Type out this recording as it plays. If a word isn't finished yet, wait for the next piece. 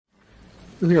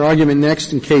Your argument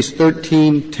next in Case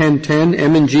 13-1010,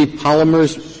 M&G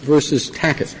Polymers versus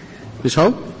Tackett. Ms.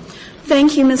 Ho?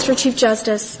 Thank you, Mr. Chief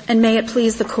Justice, and may it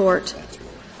please the Court.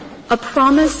 A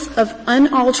promise of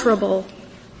unalterable,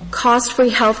 cost-free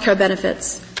health care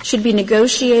benefits should be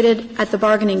negotiated at the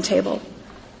bargaining table,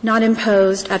 not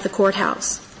imposed at the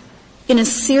courthouse. In a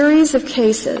series of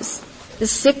cases, the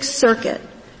Sixth Circuit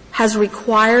has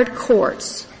required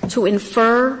courts to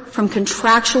infer from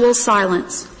contractual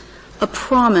silence a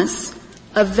promise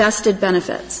of vested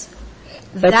benefits.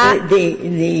 But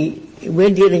we're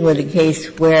dealing with a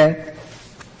case where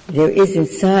there isn't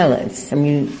silence. I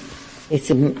mean, it's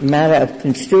a matter of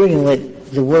construing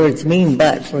what the words mean,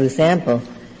 but, for example,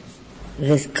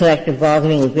 this collective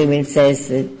bargaining agreement says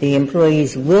that the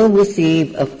employees will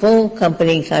receive a full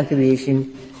company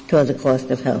contribution toward the cost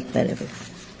of health benefits.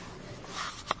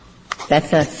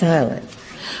 That's not silent.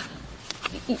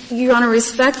 Your Honor,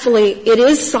 respectfully, it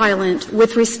is silent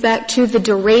with respect to the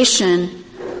duration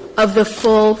of the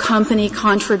full company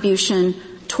contribution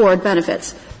toward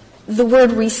benefits. The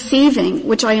word receiving,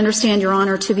 which I understand, Your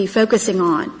Honor, to be focusing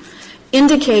on,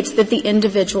 indicates that the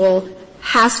individual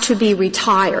has to be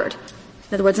retired.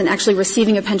 In other words, in actually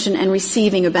receiving a pension and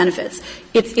receiving a benefits.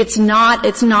 It's not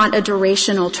a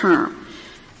durational term.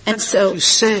 And That's so what you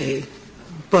say,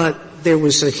 but there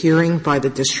was a hearing by the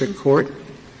district court.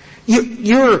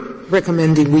 You're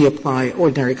recommending we apply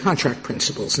ordinary contract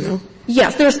principles, no?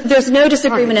 Yes, there's no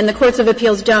disagreement, and the courts of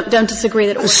appeals don't disagree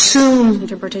that assume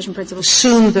interpretation principles.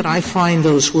 Assume that I find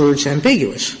those words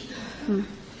ambiguous.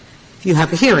 You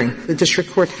have a hearing. The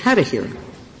district court had a hearing.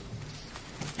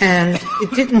 And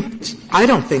I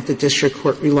don't think the district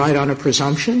court relied on a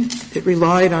presumption. It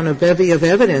relied on a bevy of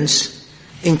evidence,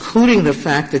 including the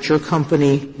fact that your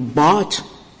company bought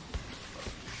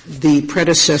the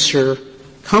predecessor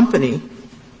company,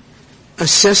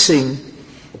 assessing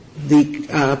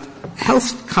the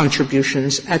health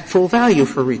contributions at full value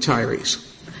for retirees.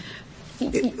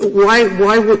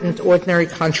 Why wouldn't ordinary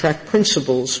contract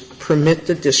principles permit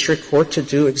the district court to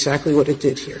do exactly what it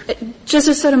did here?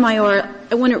 Justice Sotomayor,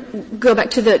 I want to go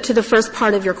back to the first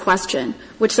part of your question,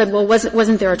 which said, well,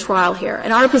 wasn't there a trial here?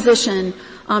 And our position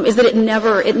is that it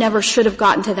never should have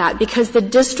gotten to that, because the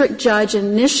district judge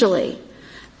initially,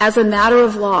 as a matter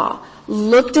of law,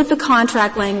 looked at the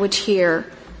contract language here,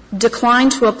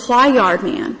 declined to apply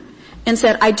Yardman, and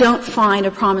said, I don't find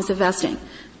a promise of vesting.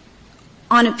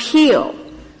 On appeal,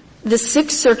 the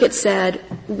Sixth Circuit said,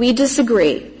 we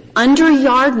disagree. Under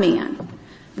Yardman,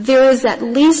 there is at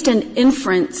least an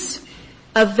inference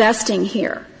of vesting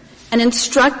here, and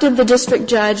instructed the district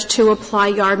judge to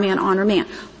apply Yardman on remand,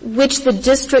 which the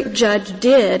district judge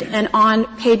did, and on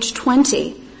page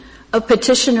 20 of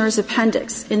petitioner's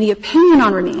appendix, in the opinion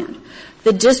on remand,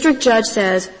 the district judge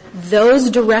says those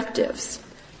directives,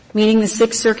 meaning the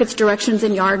Sixth Circuit's directions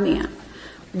in Yardman,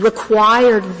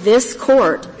 required this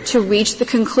court to reach the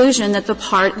conclusion that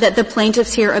the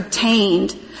plaintiffs here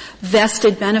obtained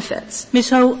vested benefits.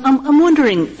 Ms. Ho, I'm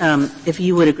wondering if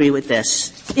you would agree with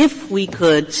this. If we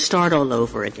could start all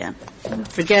over again,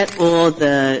 forget all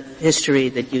the history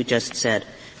that you just said.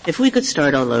 If we could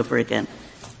start all over again,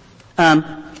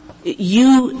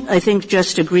 you, I think,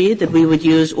 just agreed that we would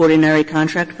use ordinary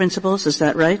contract principles. Is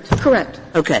that right? Correct.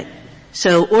 Okay.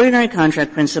 So ordinary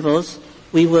contract principles,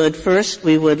 we would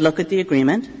look at the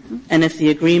agreement, and if the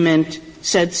agreement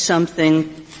said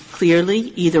something clearly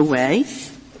either way,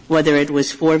 whether it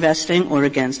was for vesting or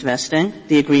against vesting,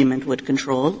 the agreement would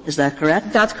control. Is that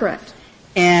correct? That's correct.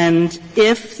 And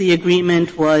if the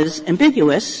agreement was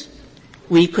ambiguous,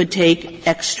 we could take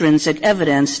extrinsic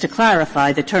evidence to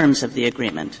clarify the terms of the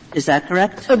agreement. Is that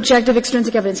correct? Objective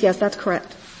extrinsic evidence, yes, that's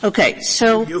correct. Okay,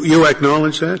 so you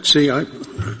acknowledge that? See, I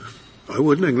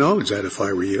wouldn't acknowledge that if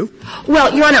I were you.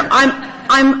 Well, Your Honor,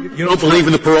 I'm You don't believe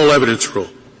in the parole evidence rule?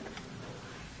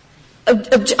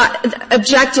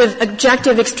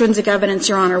 Objective extrinsic evidence,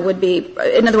 Your Honor, would be,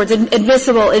 in other words,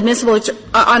 admissible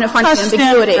on a function of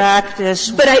ambiguity.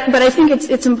 Practice. But I think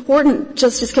it's important,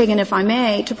 Justice Kagan, if I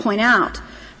may, to point out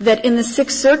that in the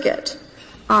Sixth Circuit,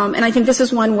 and I think this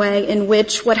is one way in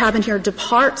which what happened here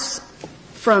departs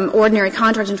from ordinary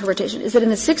contract interpretation, is that in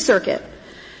the Sixth Circuit,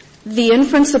 the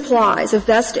inference applies of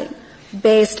vesting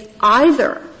based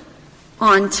either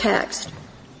on text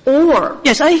or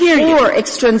yes, I hear you. Or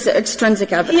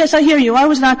extrinsic evidence. Yes, I hear you. I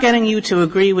was not getting you to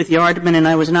agree with Yardman, and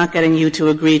I was not getting you to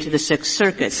agree to the Sixth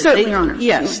Circuit. Certainly, Your Honor.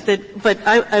 Yes, but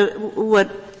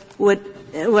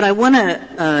what I want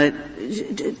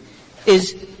to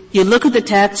is you look at the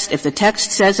text. If the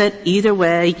text says it either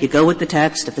way, you go with the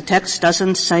text. If the text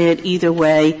doesn't say it either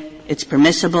way, it's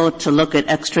permissible to look at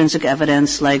extrinsic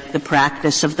evidence like the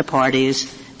practice of the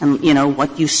parties and,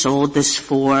 what you sold this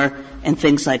for and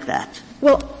things like that.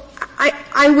 Well,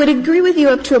 I would agree with you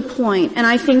up to a point, and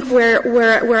I think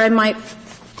where I might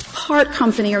part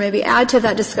company or maybe add to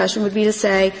that discussion would be to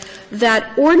say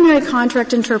that ordinary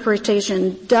contract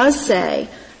interpretation does say,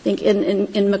 I think in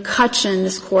McCutcheon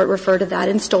this court referred to that,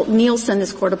 in Stolt-Nielsen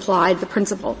this court applied the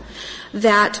principle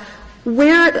that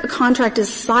where a contract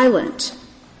is silent,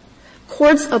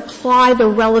 courts apply the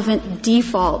relevant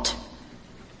default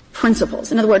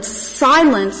principles. In other words,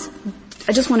 silence,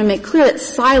 I just want to make clear that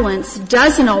silence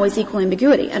doesn't always equal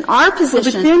ambiguity. And our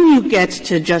position— But then you get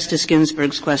to Justice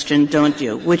Ginsburg's question, don't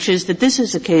you, which is that this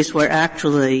is a case where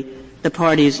actually the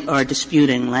parties are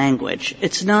disputing language.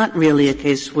 It's not really a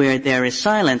case where there is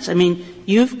silence. I mean,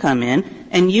 you've come in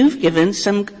and you've given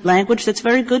some language that's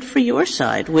very good for your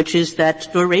side, which is that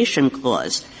duration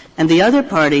clause. And the other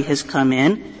party has come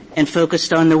in and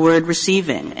focused on the word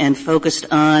receiving and focused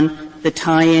on the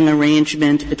tying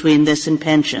arrangement between this and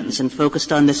pensions and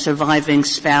focused on the surviving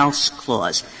spouse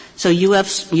clause. So you have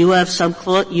some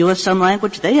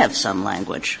language, they have some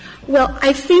language. Well,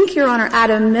 I think, Your Honor, at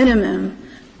a minimum,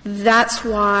 that's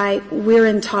why we're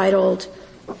entitled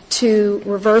to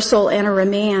reversal and a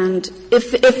remand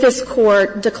if this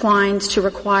court declines to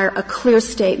require a clear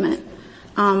statement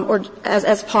or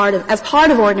as part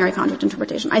of ordinary contract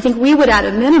interpretation. I think we would at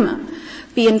a minimum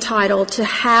be entitled to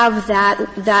have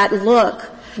that look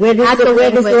at the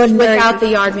language without the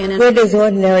Yardman. Where does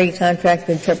ordinary contract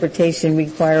interpretation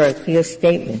require a clear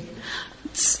statement?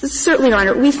 Certainly, Your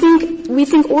Honor. We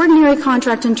think ordinary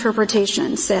contract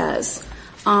interpretation says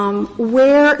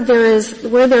where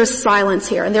there's silence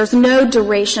here, and there's no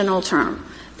durational term.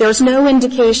 There's no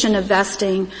indication of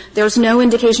vesting. There's no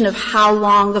indication of how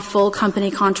long the full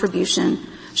company contribution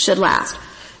should last.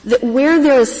 Where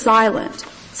there is silence,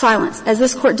 as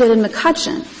this court did in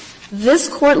McCutcheon, this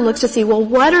court looks to see, well,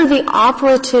 what are the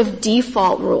operative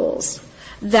default rules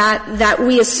that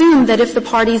we assume that if the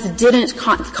parties didn't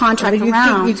contract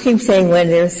around. You keep saying when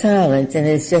there's silence, and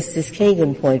as Justice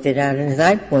Kagan pointed out, and as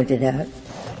I pointed out,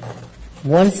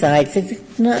 one side says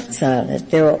it's not silent.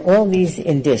 There are all these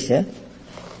indicia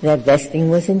that vesting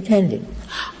was intended.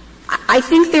 I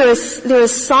think there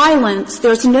is silence.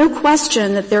 There's no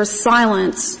question that there's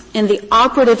silence in the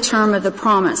operative term of the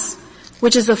promise,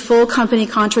 which is a full company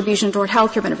contribution toward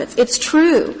health care benefits. It's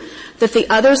true that the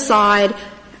other side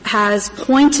has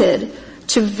pointed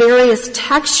to various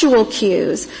textual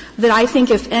cues that I think,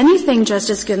 if anything,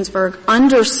 Justice Ginsburg,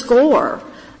 underscore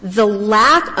the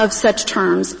lack of such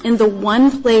terms in the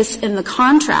one place in the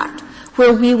contract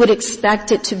where we would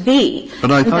expect it to be.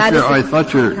 But I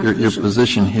thought your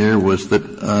position here was that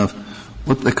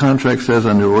what the contract says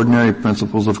under ordinary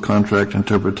principles of contract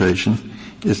interpretation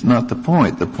is not the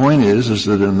point. The point is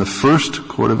that in the first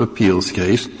Court of Appeals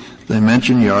case, they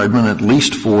mentioned Yardman at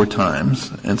least 4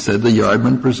 times and said the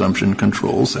Yardman presumption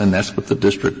controls, and that's what the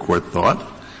district court thought.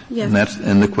 Yes.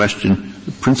 And the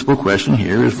principal question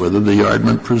here is whether the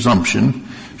Yardman presumption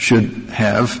should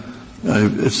have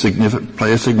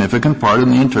play a significant part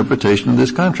in the interpretation of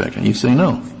this contract, and you say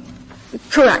no.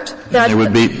 Correct.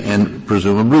 And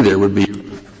presumably there would be,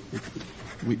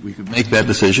 we could make that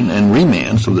decision and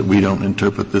remand so that we don't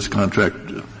interpret this contract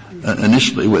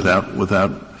initially without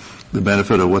the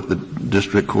benefit of what the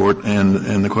district court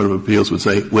and the Court of Appeals would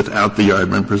say without the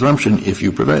Yardman presumption if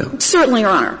you prevail. Certainly,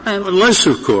 Your Honor. Unless,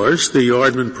 of course, the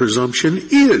Yardman presumption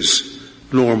is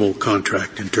normal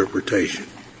contract interpretation.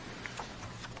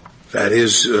 That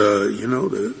is,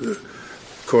 the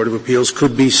Court of Appeals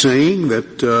could be saying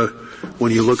that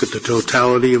when you look at the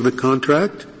totality of the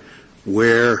contract,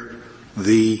 where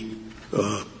the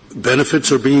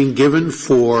benefits are being given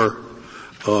for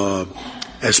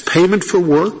as payment for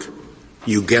work,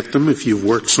 you get them if you've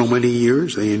worked so many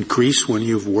years. They increase when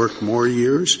you've worked more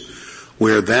years.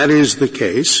 Where that is the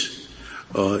case,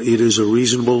 it is a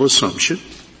reasonable assumption,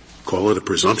 call it a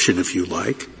presumption if you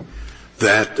like,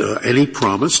 that any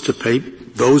promise to pay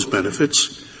those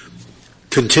benefits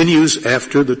continues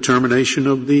after the termination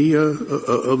of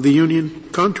the union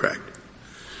contract.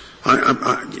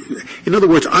 In other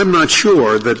words, I'm not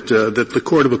sure that the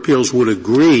Court of Appeals would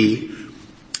agree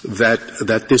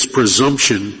that this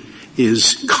presumption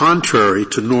is contrary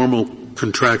to normal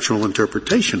contractual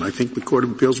interpretation. I think the Court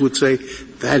of Appeals would say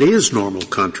that is normal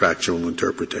contractual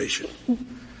interpretation.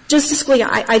 Justice Scalia,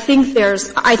 I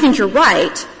think you're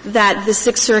right that the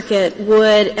Sixth Circuit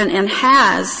would and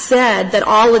has said that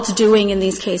all it's doing in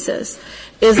these cases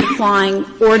is applying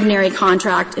ordinary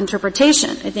contract interpretation.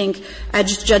 I think,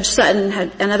 as Judge Sutton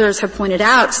and others have pointed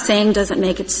out, saying doesn't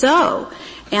make it so.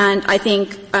 And I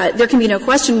think there can be no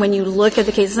question when you look at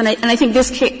the cases, and I think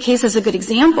this case is a good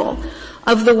example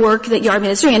of the work that Yardman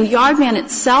is doing. And Yardman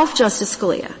itself, Justice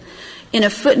Scalia, in a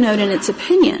footnote in its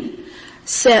opinion,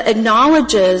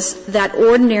 acknowledges that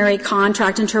ordinary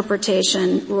contract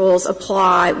interpretation rules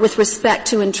apply with respect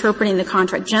to interpreting the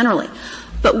contract generally.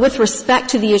 But with respect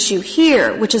to the issue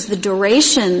here, which is the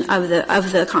duration of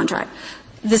the contract,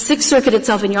 the Sixth Circuit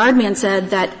itself in Yardman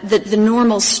said that the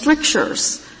normal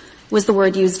strictures was the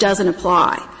word used, doesn't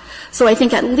apply. So I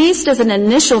think at least as an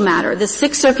initial matter, the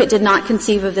Sixth Circuit did not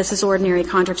conceive of this as ordinary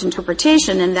contract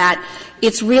interpretation, and that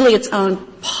it's really its own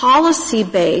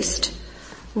policy-based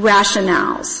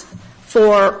rationales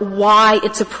for why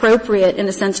it's appropriate, in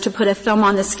a sense, to put a thumb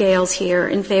on the scales here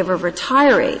in favor of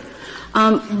retiree.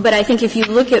 But I think if you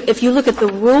look at the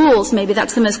rules, maybe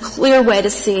that's the most clear way to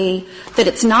see that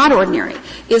it's not ordinary,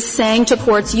 is saying to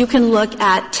courts, you can look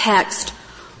at text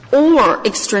or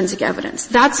extrinsic evidence.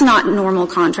 That's not normal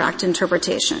contract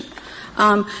interpretation.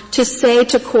 To say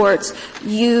to courts,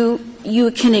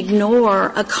 you can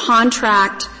ignore a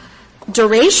contract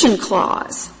duration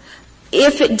clause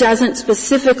if it doesn't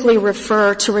specifically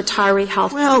refer to retiree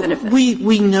health benefits. Well,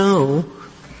 we know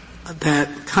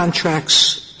that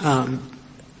contracts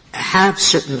have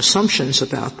certain assumptions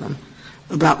about them,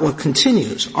 about what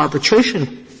continues.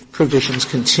 Arbitration provisions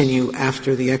continue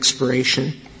after the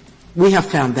expiration. We have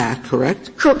found that,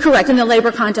 correct? Correct. In the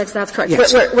labor context, that's correct.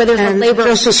 Yes. Where there's and a labor.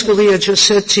 Justice Scalia just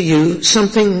said to you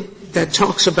something that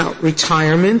talks about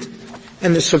retirement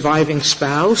and the surviving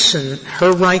spouse and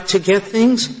her right to get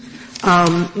things,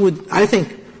 I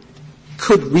think,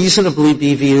 could reasonably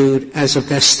be viewed as a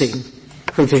vesting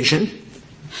provision.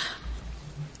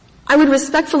 I would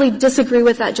respectfully disagree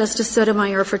with that, Justice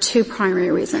Sotomayor, for two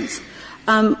primary reasons.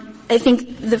 I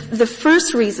think the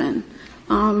first reason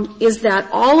is that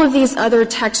all of these other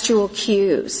textual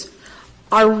cues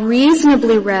are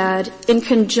reasonably read in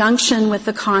conjunction with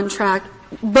the contract,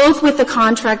 both with the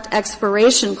contract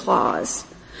expiration clause,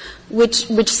 which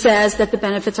says that the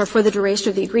benefits are for the duration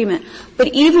of the agreement, but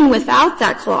even without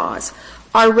that clause,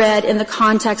 are read in the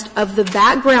context of the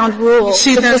background rule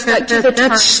See, with respect to the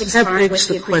terms that begs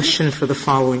the question for the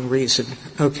following reason,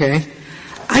 okay?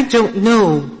 I don't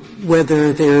know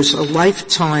whether there's a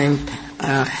lifetime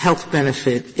health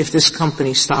benefit if this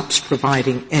company stops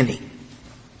providing any.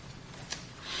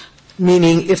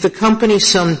 Meaning, if the company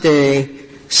someday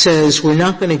says we're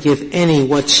not going to give any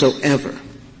whatsoever,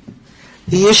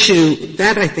 the issue,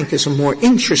 that I think is a more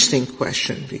interesting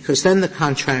question, because then the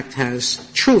contract has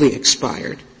truly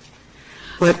expired.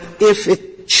 But if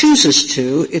it chooses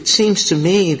to, it seems to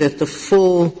me that the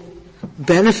full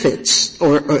benefits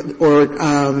or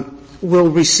will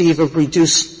receive a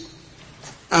reduced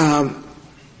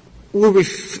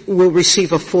will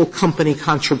receive a full company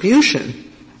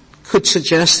contribution could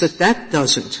suggest that that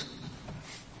doesn't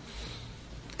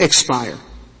expire.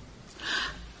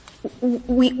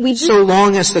 So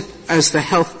long as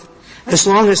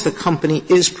the company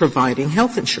is providing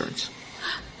health insurance.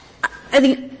 I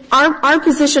think our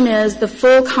position is the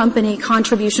full company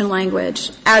contribution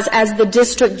language, as the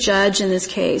district judge in this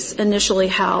case initially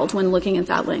held when looking at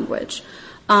that language,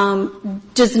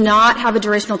 does not have a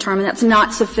durational term, and that's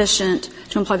not sufficient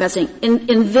to imply vesting.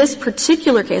 In this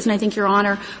particular case, and I think Your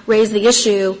Honor raised the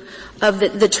issue of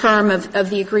the term of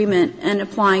the agreement and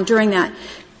applying during that.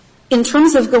 In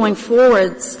terms of going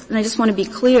forwards, and I just want to be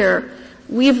clear,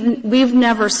 we've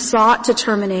never sought to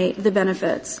terminate the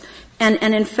benefits. And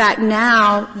in fact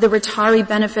now the retiree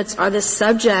benefits are the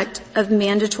subject of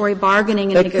mandatory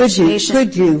bargaining and negotiation.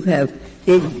 Could you have,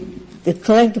 the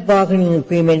collective bargaining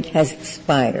agreement has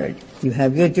expired. You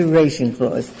have your duration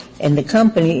clause. And the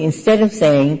company, instead of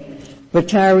saying,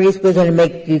 retirees, we're going to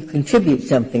make you contribute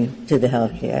something to the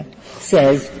health care,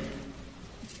 says,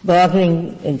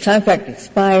 bargaining and contract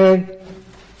expired,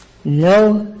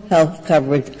 no health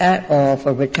coverage at all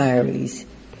for retirees.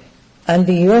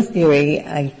 Under your theory,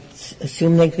 I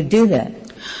assume they could do that.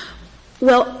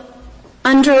 Well,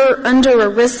 under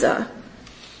ERISA,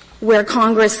 where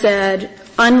Congress said,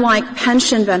 unlike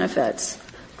pension benefits,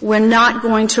 we're not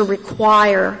going to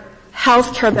require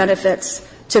health care benefits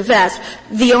to vest.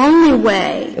 The only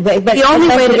way, the only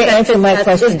way that benefits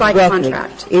vest is by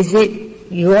contract. Is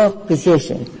it your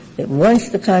position that once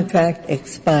the contract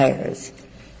expires,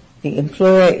 the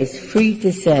employer is free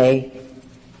to say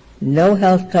no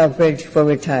health coverage for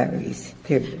retirees,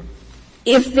 period?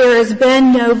 If there has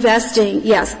been no vesting,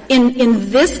 yes.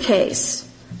 In this case,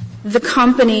 the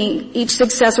company, each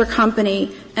successor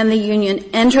company and the union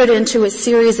entered into a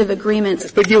series of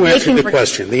agreements. But you answered the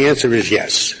question. The answer is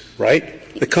yes, right?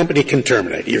 The company can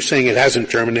terminate. You're saying it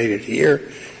hasn't terminated here.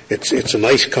 It's a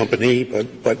nice company,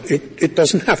 but it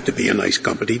doesn't have to be a nice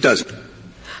company, does it?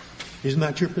 Isn't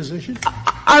that your position?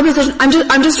 Our position,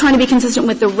 I'm just trying to be consistent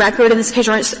with the record in this case.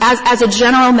 As a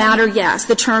general matter, yes,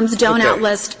 the terms don't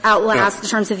outlast the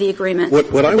terms of the agreement.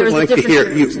 What I would like to hear,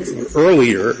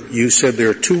 earlier you said there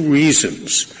are two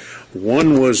reasons.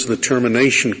 One was the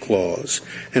termination clause,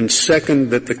 and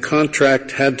second, that the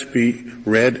contract had to be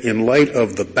read in light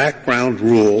of the background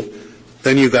rule.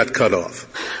 Then you got cut off.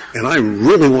 And I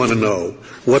really want to know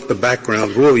what the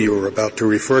background rule you were about to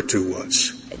refer to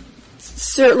was.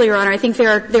 Certainly, Your Honor. I think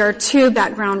there are two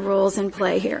background rules in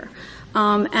play here.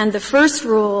 And the first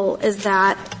rule is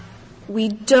that we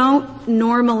don't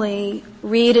normally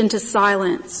read into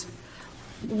silence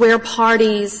where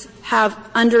parties have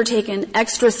undertaken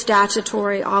extra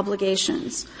statutory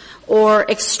obligations or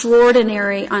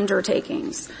extraordinary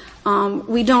undertakings.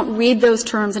 We don't read those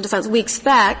terms into silence. We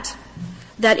expect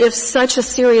that if such a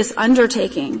serious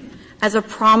undertaking as a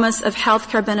promise of health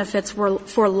care benefits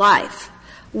for life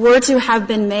were to have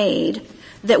been made,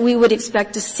 that we would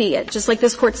expect to see it. Just like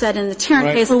this Court said in the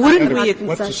Tarrant case. Well,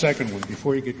 what's the second one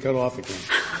before you get cut off again?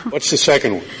 What's the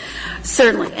second one?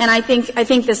 Certainly. And I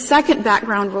think the second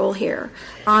background rule here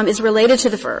is related to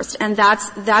the first, and that's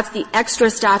the extra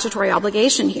statutory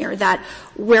obligation here, that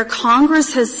where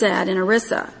Congress has said in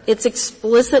ERISA it's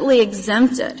explicitly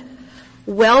exempted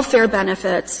welfare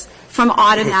benefits from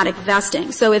automatic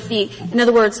vesting. So in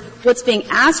other words, what's being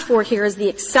asked for here is the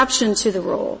exception to the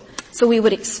rule. So we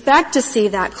would expect to see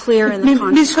that clear in the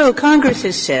contract. Ms. Ho, Congress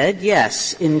has said,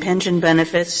 yes, in pension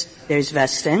benefits there's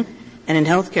vesting, and in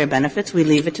health care benefits we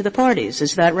leave it to the parties.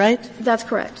 Is that right? That's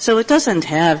correct. So it doesn't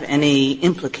have any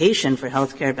implication for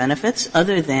health care benefits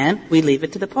other than we leave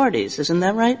it to the parties. Isn't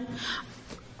that right?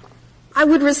 I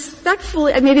would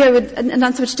respectfully, maybe I would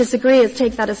not so much disagree as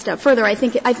take that a step further. I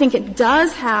think it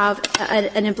does have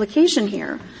an implication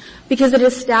here because it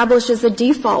establishes a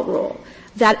default rule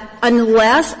that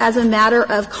unless as a matter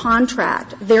of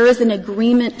contract there is an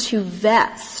agreement to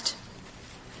vest,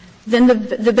 then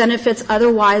the benefits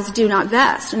otherwise do not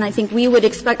vest. And I think we would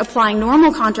expect, applying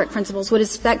normal contract principles, would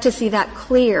expect to see that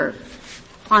clear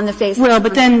on the face of the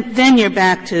contract. Well, but then you're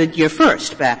back to your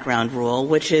first background rule,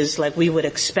 which is like we would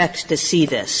expect to see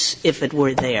this if it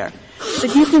were there.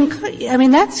 But you can,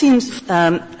 that seems,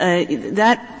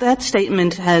 that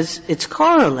statement has its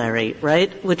corollary,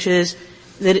 right? Which is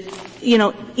that,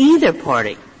 either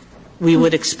party we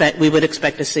would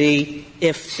expect to see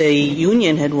if the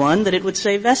union had won that it would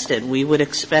say vested. We would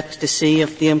expect to see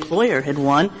if the employer had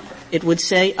won, it would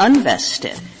say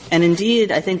unvested. And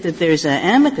indeed, I think that there's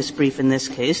an amicus brief in this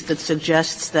case that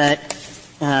suggests that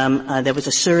there was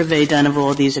a survey done of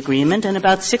all these agreements, and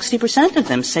about 60% of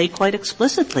them say quite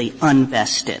explicitly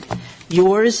unvested.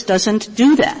 Yours doesn't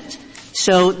do that.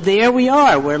 So there we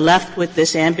are. We're left with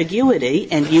this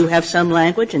ambiguity, and you have some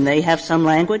language, and they have some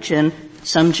language, and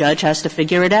some judge has to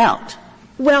figure it out.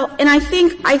 Well, and I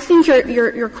think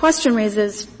your question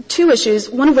raises two issues,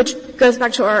 one of which goes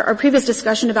back to our previous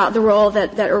discussion about the role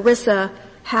that ERISA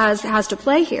has to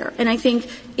play here. And I think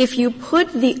if you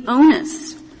put the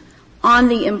onus on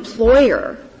the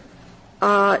employer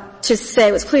to say,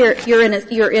 it was clear, you're in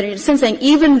a sense saying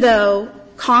even though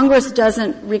Congress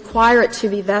doesn't require it to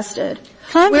be vested,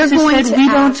 Congress has said we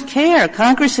don't care.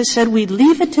 Congress has said we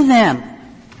leave it to them.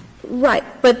 Right,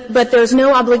 but there's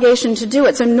no obligation to do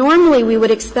it. So normally we would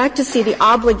expect to see the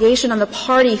obligation on the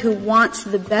party who wants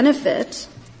the benefit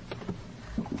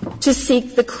to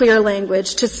seek the clear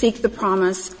language, to seek the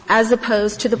promise, as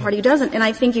opposed to the party who doesn't. And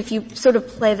I think if you sort of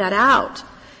play that out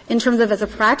in terms of as a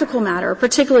practical matter,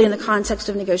 particularly in the context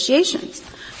of negotiations,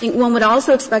 I think one would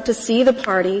also expect to see the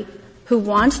party who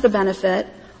wants the benefit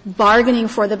bargaining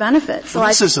for the benefit. So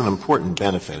this is an important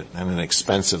benefit and an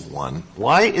expensive one.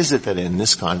 Why is it that in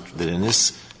this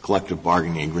collective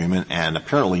bargaining agreement, and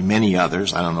apparently many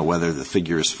others, I don't know whether the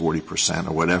figure is 40%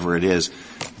 or whatever it is,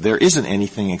 there isn't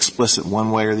anything explicit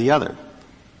one way or the other?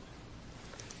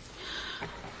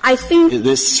 I think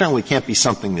this certainly can't be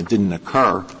something that didn't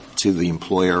occur to the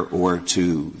employer or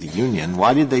to the union.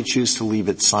 Why did they choose to leave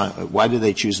it silent? Why did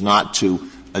they choose not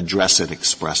to address it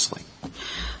expressly?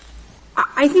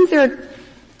 I think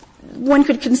one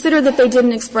could consider that they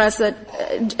didn't express it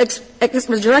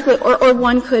directly, or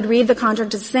one could read the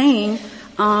contract as saying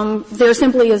there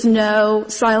simply is no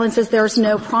silence, as there's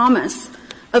no promise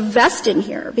of vesting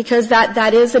here, because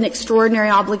that is an extraordinary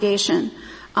obligation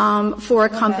for a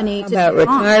company to do. About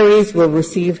retirees will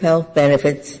receive health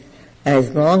benefits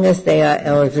as long as they are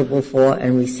eligible for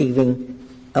and receiving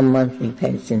a monthly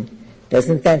pension.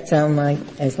 Doesn't that sound like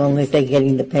as long as they're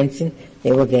getting the pension,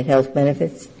 they will get health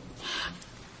benefits?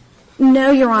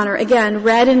 No, Your Honor. Again,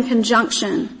 read in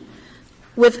conjunction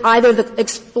with either the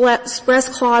express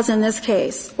clause in this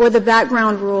case or the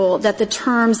background rule that the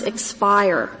terms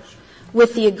expire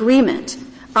with the agreement,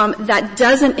 that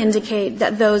doesn't indicate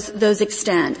that those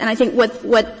extend. And I think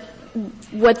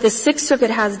what the Sixth Circuit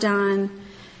has done,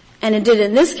 and it did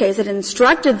in this case, it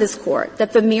instructed this Court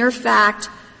that the mere fact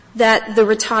that the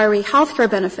retiree health care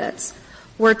benefits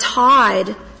were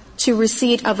tied to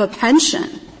receipt of a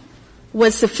pension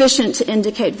was sufficient to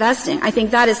indicate vesting. I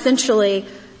think that essentially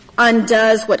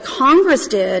undoes what Congress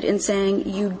did in saying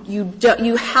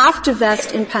you have to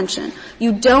vest in pension.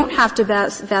 You don't have to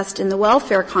vest in the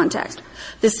welfare context.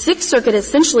 The Sixth Circuit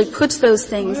essentially puts those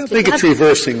things together. I think it's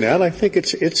reversing that. I think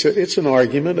it's an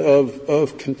argument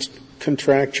of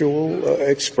contractual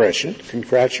expression,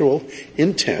 contractual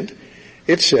intent.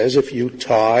 It says if you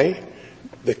tie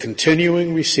the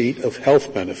continuing receipt of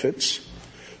health benefits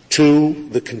to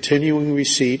the continuing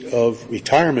receipt of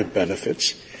retirement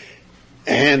benefits,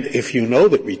 and if you know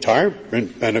that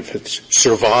retirement benefits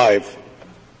survive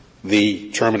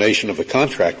the termination of the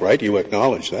contract, right, you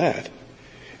acknowledge that.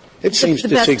 It seems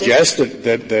to suggest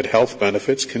that health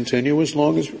benefits continue as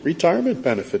long as retirement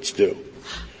benefits do.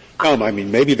 I mean,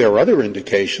 maybe there are other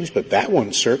indications, but that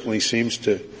one certainly seems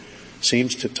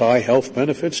to tie health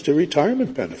benefits to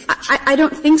retirement benefits. I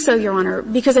don't think so, Your Honor,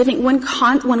 because I think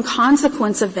one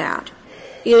consequence of that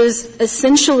is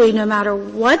essentially no matter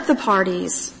what the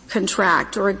parties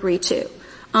contract or agree to,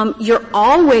 you're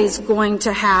always going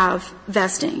to have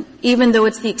vesting, even though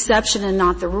it's the exception and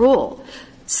not the rule,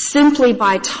 simply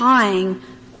by tying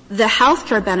the health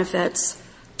care benefits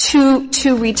to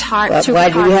retire. Why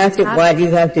do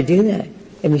you have to do that?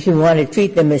 I mean, if you want to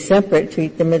treat them as separate,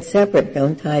 treat them as separate.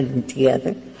 Don't tie them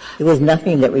together. There was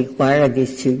nothing that required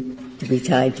these two to be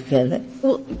tied together.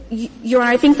 Well, Your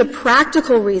Honor, I think the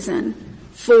practical reason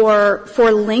for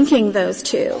linking those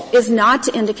two is not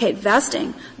to indicate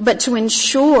vesting, but to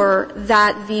ensure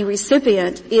that the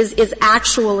recipient is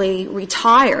actually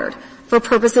retired for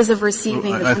purposes of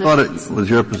receiving the benefits. I thought it was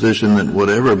your position that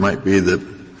whatever might be the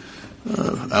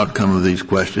outcome of these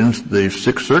questions, the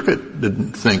Sixth Circuit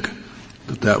didn't think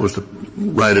that was the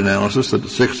right analysis, that the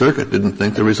Sixth Circuit didn't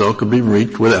think the result could be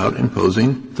reached without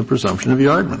imposing the presumption of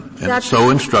yardman, and so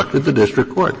instructed the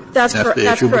district court. That's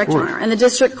correct, Your Honor. And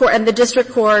the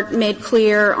district court made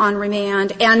clear on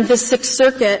remand, and the Sixth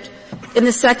Circuit in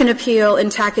the second appeal in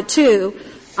Tackett 2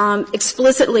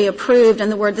 explicitly approved,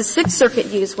 and the word the Sixth Circuit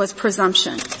used was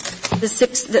presumption.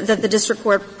 That the district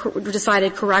court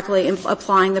decided correctly in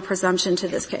applying the presumption to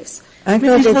this case. I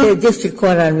thought that the district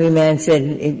court on remand said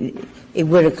it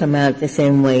would have come out the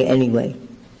same way anyway.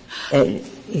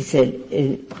 He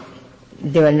said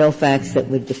there are no facts that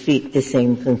would defeat the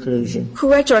same conclusion.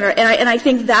 Correct, Your Honor. And I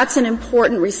think that's an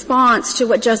important response to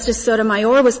what Justice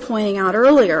Sotomayor was pointing out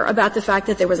earlier about the fact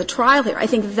that there was a trial here. I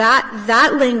think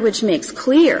that language makes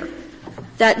clear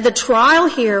that the trial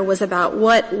here was about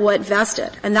what vested.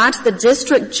 And that's the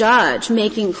district judge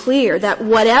making clear that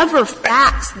whatever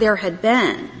facts there had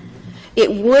been,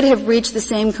 it would have reached the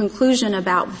same conclusion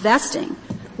about vesting,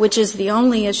 which is the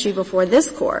only issue before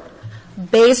this Court,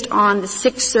 based on the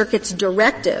Sixth Circuit's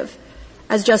directive,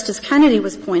 as Justice Kennedy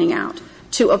was pointing out,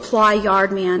 to apply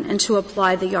yardman and to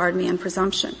apply the yardman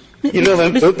presumption. You know,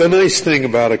 the nice thing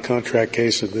about a contract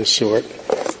case of this sort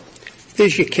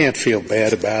is you can't feel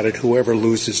bad about it. Whoever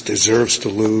loses deserves to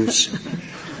lose.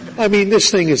 I mean,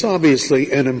 this thing is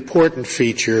obviously an important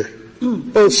feature.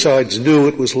 Both sides knew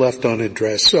it was left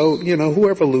unaddressed, so, you know,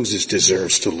 whoever loses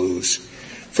deserves to lose.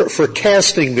 For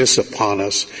casting this upon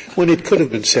us when it could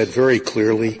have been said very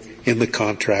clearly in the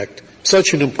contract,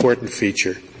 such an important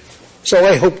feature. So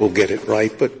I hope we'll get it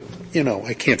right, but, you know,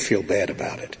 I can't feel bad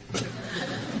about it.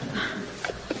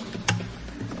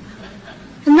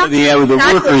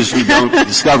 The workers who don't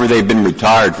discover they've been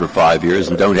retired for 5 years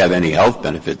and don't have any health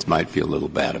benefits might feel a little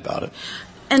bad about it.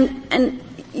 And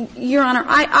Your Honor,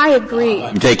 I agree.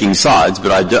 I'm taking sides,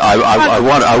 but I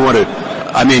want to,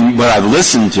 I mean, what I've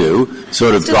listened to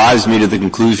sort of drives me to the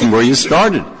conclusion where you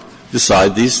started.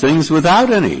 Decide these things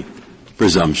without any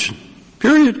presumption.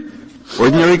 Period.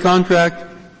 Ordinary contract.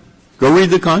 Go read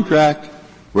the contract.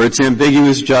 Where it's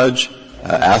ambiguous, judge,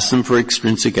 ask them for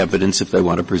extrinsic evidence if they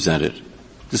want to present it.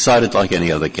 Decide it like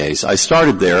any other case. I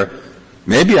started there.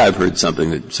 Maybe I've heard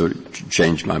something that sort of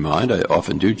changed my mind. I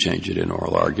often do change it in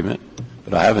oral argument,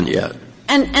 but I haven't yet.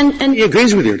 And he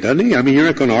agrees with you, doesn't he? I mean, you're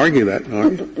not going to argue that,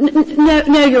 are you?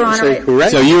 No, Your Honor.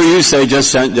 Correct? So you say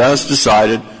just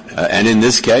decided, and in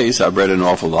this case, I've read an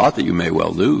awful lot that you may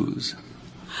well lose.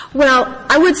 Well,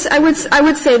 I would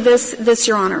say this,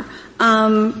 Your Honor.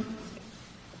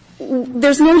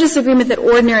 There's no disagreement that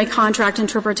ordinary contract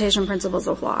interpretation principles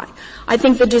apply. I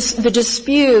think the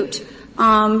dispute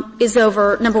is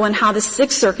over, number one, how the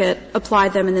Sixth Circuit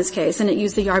applied them in this case, and it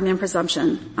used the Yardman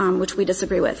presumption, which we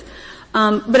disagree with.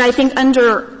 But I think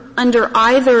under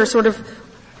either sort of,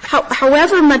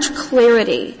 however much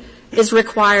clarity is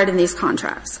required in these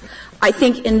contracts, I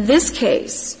think in this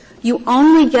case, you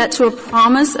only get to a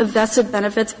promise of vested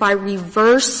benefits by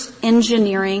reverse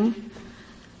engineering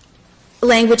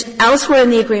language elsewhere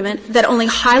in the agreement that only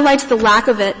highlights the lack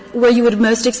of it where you would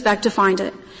most expect to find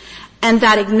it. And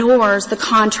that ignores the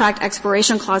contract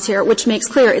expiration clause here, which makes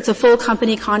clear it's a full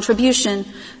company contribution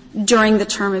during the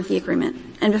term of the agreement.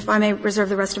 And if I may reserve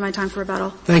the rest of my time for rebuttal.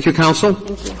 Thank you, counsel.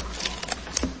 Thank you.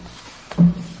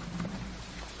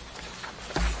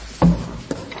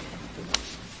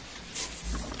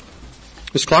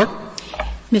 Ms. Clark?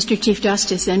 Mr. Chief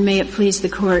Justice, and may it please the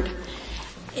Court,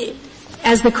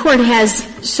 as the Court has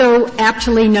so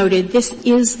aptly noted, this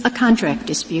is a contract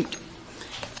dispute.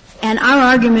 And our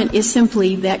argument is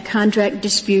simply that contract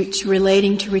disputes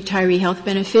relating to retiree health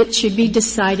benefits should be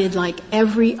decided like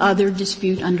every other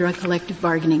dispute under a collective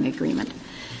bargaining agreement,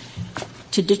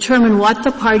 to determine what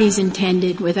the parties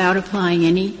intended without applying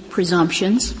any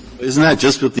presumptions. Isn't that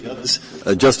just what the others,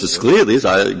 Justice Scalia, at least,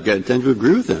 I tend to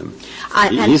agree with him.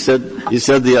 He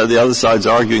said the other side's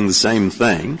arguing the same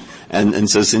thing, and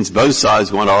so since both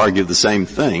sides want to argue the same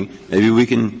thing, maybe we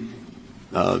can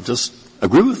just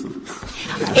agree with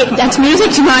them. That's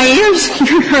music to my ears,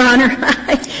 Your Honor.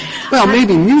 Well,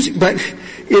 maybe music, but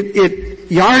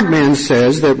Yardman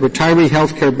says that retiree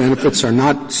health care benefits are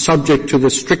not subject to the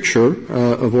stricture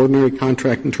of ordinary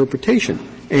contract interpretation.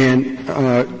 And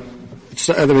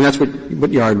that's what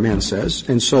Yardman says.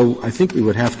 And so I think we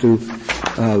would have to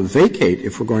vacate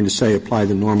if we're going to say apply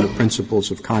the normal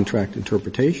principles of contract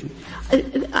interpretation.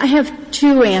 I have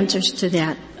two answers to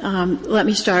that. Let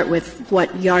me start with what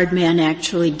Yardman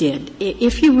actually did.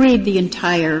 If you read the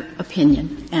entire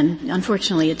opinion, and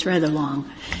unfortunately it's rather long,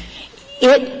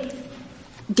 it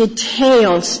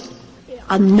details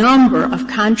a number of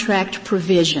contract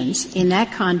provisions in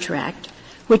that contract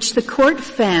which the Court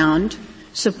found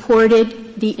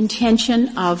supported the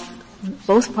intention of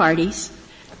both parties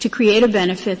to create a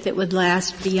benefit that would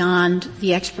last beyond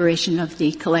the expiration of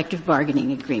the collective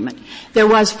bargaining agreement. There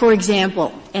was, for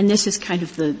example, and this is kind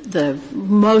of the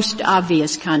most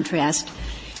obvious contrast,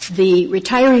 the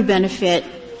retiree benefit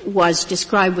was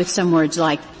described with some words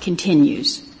like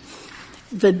continues.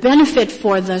 The benefit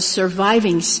for the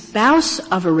surviving spouse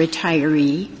of a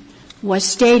retiree was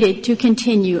stated to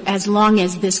continue as long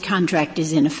as this contract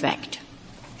is in effect.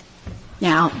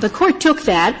 Now, the Court took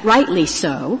that, rightly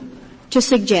so, to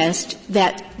suggest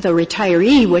that the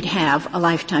retiree would have a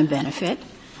lifetime benefit,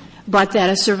 but that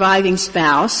a surviving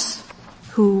spouse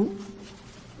who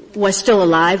was still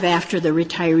alive after the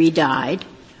retiree died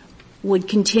would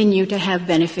continue to have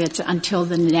benefits until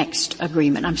the next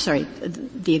agreement. I'm sorry,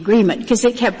 the agreement, because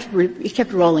it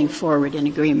kept rolling forward in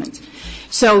agreements.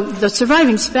 So the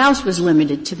surviving spouse was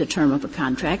limited to the term of a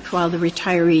contract, while the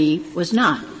retiree was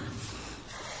not.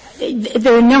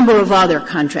 There are a number of other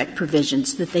contract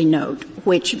provisions that they note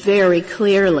which very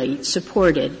clearly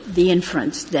supported the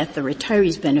inference that the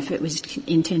retiree's benefit was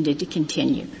intended to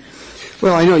continue.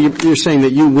 Well, I know you're saying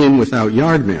that you win without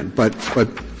Yardman, but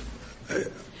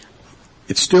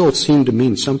it still seemed to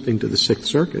mean something to the Sixth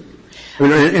Circuit. I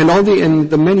mean, and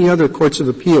the many other courts of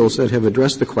appeals that have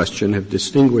addressed the question have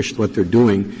distinguished what they're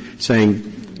doing,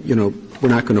 saying, we're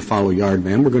not going to follow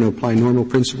Yardman. We're going to apply normal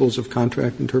principles of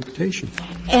contract interpretation.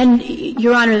 And,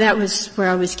 Your Honor, that was where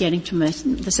I was getting to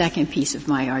the second piece of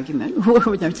my argument,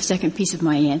 or the second piece of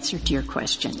my answer to your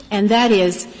question. And that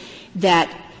is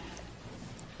that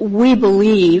we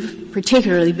believe,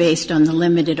 particularly based on the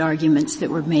limited arguments that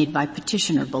were made by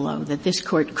petitioner below, that this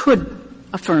Court could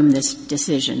affirm this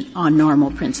decision on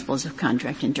normal principles of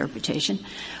contract interpretation.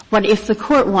 But if the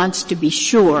Court wants to be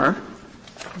sure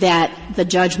that the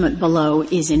judgment below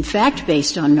is in fact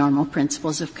based on normal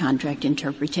principles of contract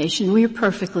interpretation, we are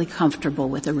perfectly comfortable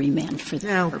with a remand for that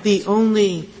Now, purpose. The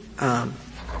only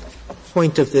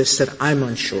point of this that I'm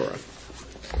unsure of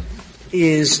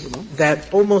is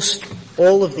that almost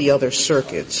all of the other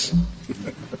circuits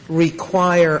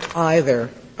require either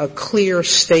a clear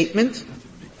statement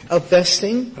of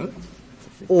vesting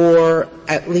or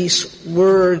at least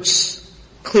words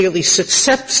clearly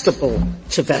susceptible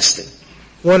to vesting.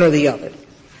 One or the other.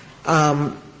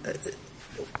 How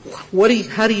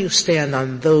do you stand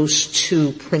on those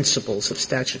two principles of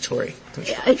statutory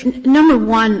construction? Number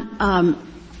one,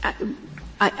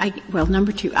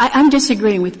 number two, I'm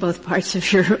disagreeing with both parts of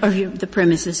the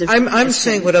premises of I'm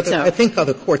saying what I think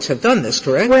other courts have done this,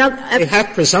 correct? Well, they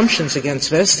have presumptions against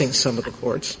vesting, some of the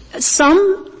courts.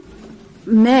 Some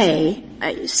may,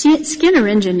 Skinner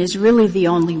Engine is really the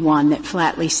only one that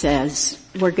flatly says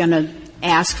we're going to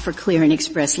ask for clear and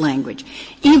express language.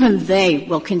 Even they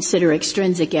will consider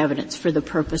extrinsic evidence for the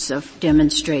purpose of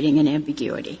demonstrating an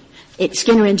ambiguity.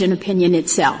 Skinner Engine opinion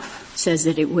itself says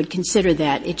that it would consider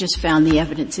that. It just found the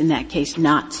evidence in that case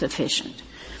not sufficient.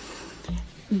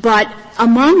 But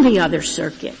among the other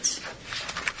circuits,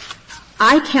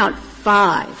 I count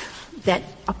 5 that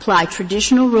apply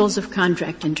traditional rules of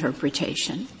contract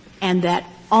interpretation and that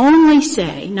only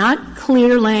say, not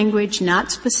clear language,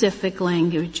 not specific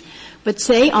language, but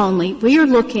say only, we are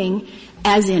looking,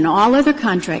 as in all other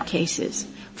contract cases,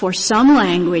 for some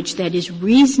language that is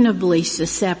reasonably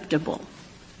susceptible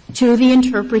to the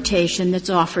interpretation that's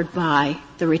offered by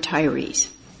the retirees.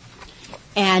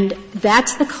 And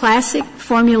that's the classic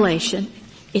formulation.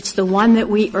 It's the one that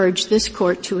we urge this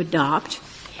Court to adopt.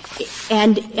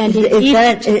 And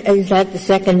is that the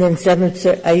Second and Seventh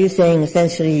Circuit? Are you saying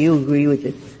essentially you agree with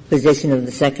the position of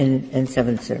the Second and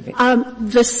Seventh Circuit?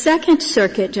 The Second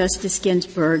Circuit, Justice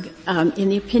Ginsburg, in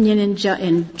the opinion in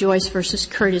Joyce versus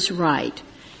Curtis Wright,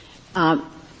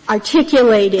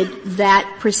 articulated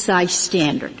that precise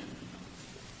standard.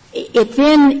 It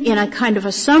then, in a kind of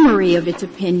a summary of its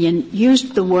opinion,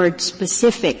 used the word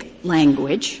specific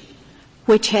language,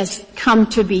 which has come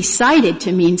to be cited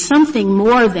to mean something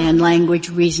more than language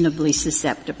reasonably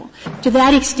susceptible. To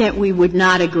that extent, we would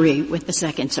not agree with the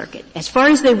Second Circuit. As far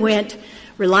as they went,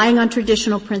 relying on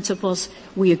traditional principles,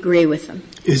 we agree with them.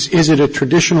 Is it a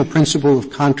traditional principle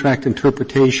of contract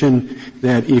interpretation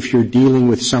that if you're dealing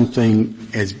with something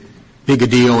as big a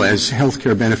deal as health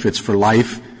care benefits for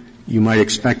life, you might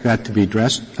expect that to be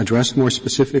addressed more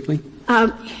specifically?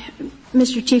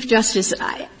 Mr. Chief Justice,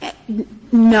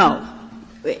 no.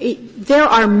 There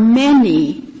are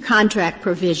many contract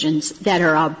provisions that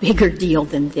are a bigger deal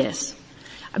than this.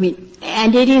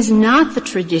 And it is not the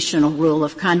traditional rule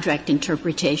of contract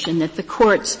interpretation that the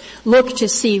courts look to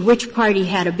see which party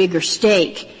had a bigger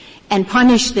stake and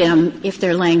punish them if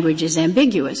their language is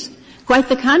ambiguous. Quite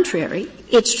the contrary.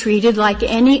 It's treated like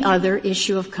any other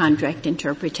issue of contract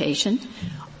interpretation.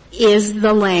 Is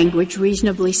the language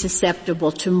reasonably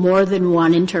susceptible to more than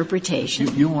one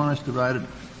interpretation? You want us to write it?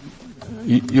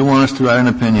 You want us to write an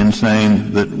opinion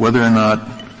saying that whether or not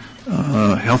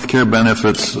health care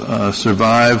benefits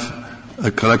survive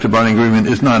a collective bargaining agreement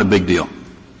is not a big deal?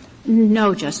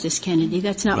 No, Justice Kennedy,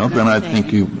 that's not what I'm saying. Well, then I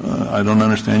think I don't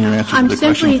understand your answer to the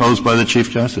question posed by the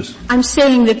Chief Justice. I'm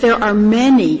saying that there are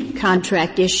many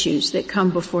contract issues that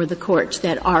come before the courts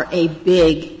that are a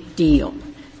big deal.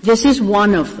 This is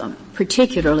one of them,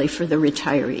 particularly for the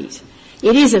retirees.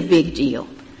 It is a big deal.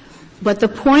 But the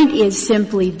point is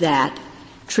simply that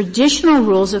traditional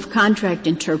rules of contract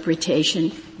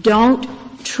interpretation don't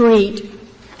treat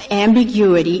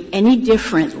ambiguity any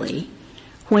differently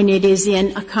when it is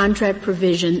in a contract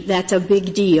provision that's a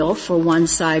big deal for one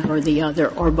side or the other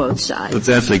or both sides. But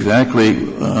that's exactly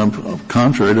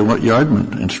contrary to what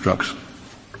Yardman instructs.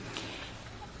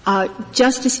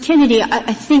 Justice Kennedy,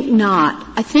 I think not.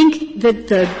 I think that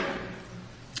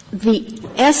the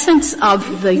essence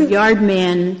of the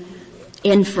Yardman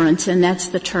inference, and that's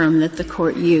the term that the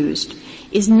Court used,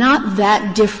 is not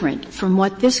that different from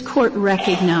what this Court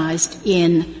recognized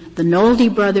in the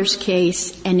Nolde Brothers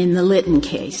case and in the Litton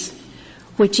case,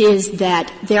 which is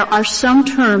that there are some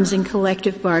terms in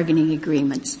collective bargaining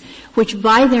agreements which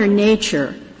by their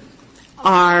nature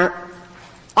are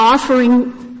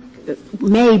offering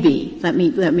maybe, let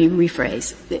me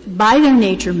rephrase, by their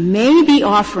nature may be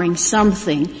offering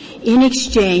something in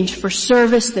exchange for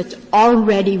service that's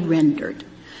already rendered.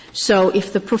 So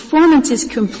if the performance is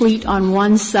complete on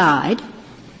one side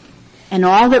and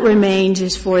all that remains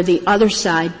is for the other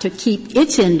side to keep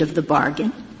its end of the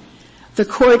bargain, the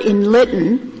Court in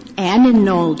Litton and in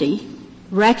Nolde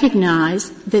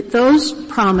recognized that those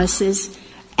promises,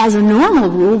 as a normal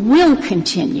rule, will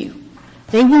continue.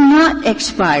 They will not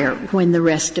expire when the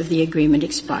rest of the agreement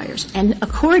expires. And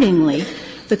accordingly,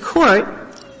 the Court,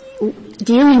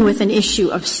 dealing with an issue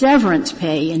of severance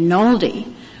pay in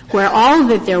Nolde, where all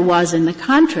that there was in the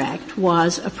contract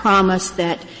was a promise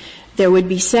that there would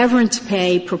be severance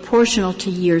pay proportional to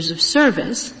years of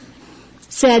service,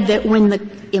 said that when the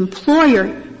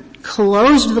employer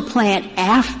closed the plant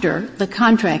after the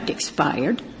contract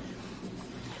expired,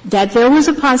 that there was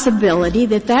a possibility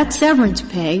that that severance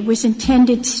pay was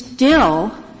intended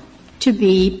still to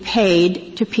be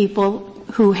paid to people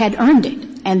who had earned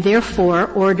it, and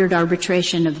therefore ordered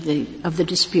arbitration of the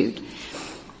dispute.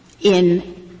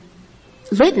 In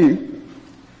Litton,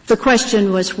 the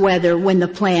question was whether when the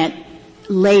plant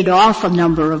laid off a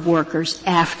number of workers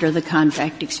after the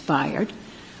contract expired,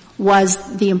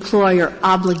 was the employer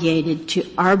obligated to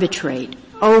arbitrate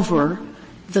over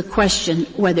the question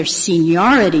whether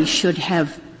seniority should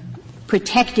have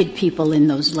protected people in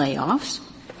those layoffs.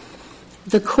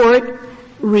 The court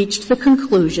reached the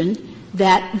conclusion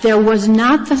that there was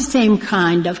not the same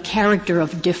kind of character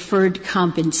of deferred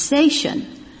compensation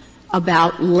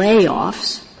about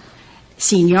layoffs,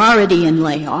 seniority in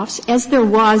layoffs, as there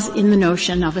was in the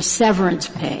notion of a severance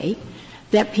pay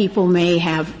that people may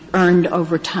have earned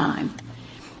over time.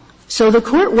 So the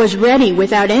court was ready,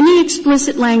 without any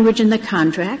explicit language in the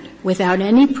contract, without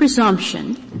any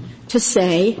presumption, to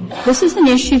say this is an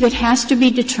issue that has to be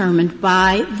determined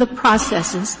by the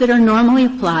processes that are normally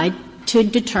applied to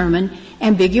determine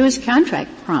ambiguous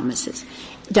contract promises.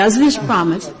 Does this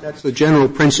promise? That's the general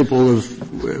principle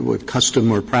of what custom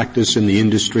or practice in the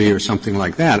industry or something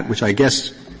like that, which I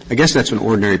guess that's an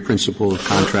ordinary principle of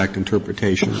contract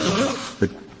interpretation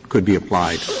that could be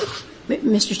applied.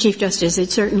 Mr. Chief Justice,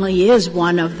 it certainly is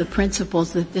one of the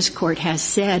principles that this Court has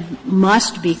said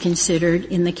must be considered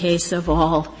in the case of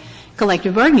all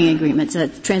collective bargaining agreements. The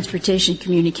Transportation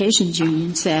Communications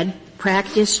Union said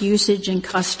practice, usage, and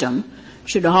custom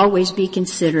should always be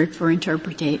considered for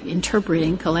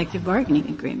interpreting collective bargaining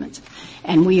agreements.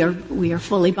 And we are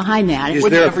fully behind that. Is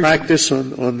there a practice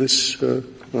on this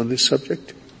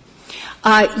subject?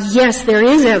 Yes, there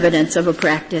is evidence of a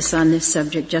practice on this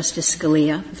subject, Justice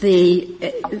Scalia.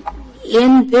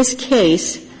 In this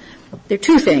case, there are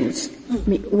two things.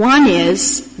 One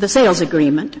is the sales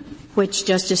agreement, which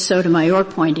Justice Sotomayor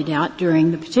pointed out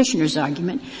during the petitioner's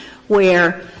argument,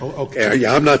 where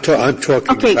I'm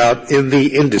talking about in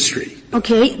the industry.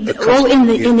 Okay. Well, in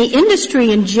the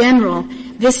industry in general,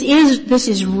 this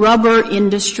is rubber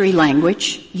industry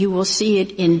language. You will see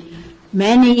it in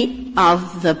many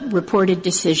of the reported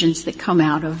decisions that come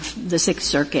out of the Sixth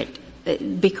Circuit,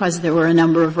 because there were a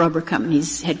number of rubber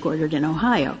companies headquartered in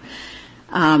Ohio.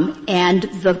 And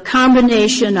the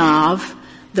combination of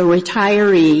the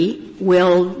retiree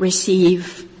will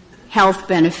receive health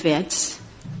benefits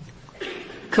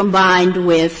combined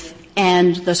with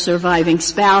and the surviving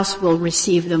spouse will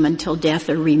receive them until death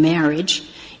or remarriage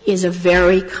is a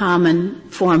very common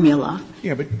formula.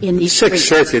 Yeah, but in these Sixth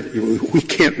Circuit we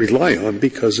can't rely on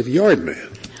because of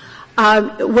Yardman.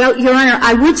 Well, Your Honor,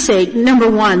 I would say, number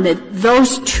one, that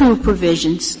those two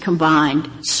provisions combined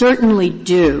certainly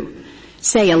do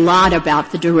say a lot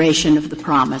about the duration of the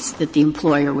promise that the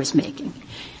employer was making.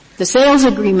 The sales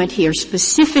agreement here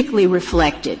specifically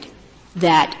reflected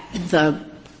that the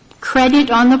credit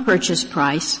on the purchase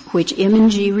price, which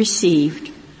M&G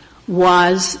received,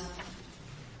 was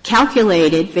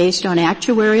calculated based on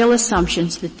actuarial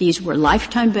assumptions that these were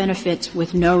lifetime benefits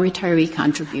with no retiree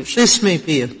contribution. This may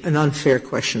be an unfair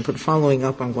question, but following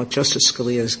up on what Justice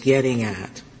Scalia is getting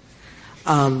at,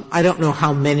 I don't know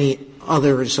how many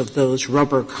others of those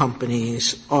rubber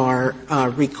companies are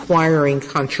requiring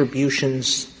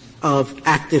contributions of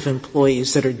active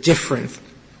employees that are different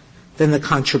than the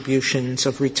contributions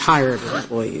of retired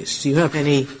employees. Do you have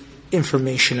any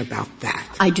information about that?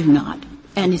 I do not,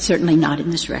 and it's certainly not in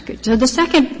this record. So the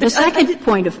second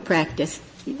point of practice,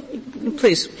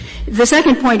 please. The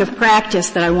second point of practice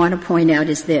that I want to point out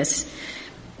is this.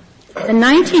 The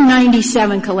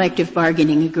 1997 collective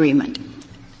bargaining agreement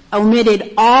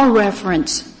omitted all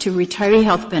reference to retiree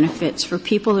health benefits for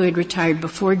people who had retired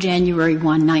before January 1,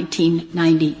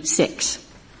 1996.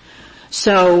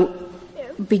 So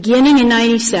beginning in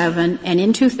 97 and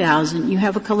in 2000, you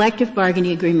have a collective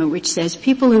bargaining agreement which says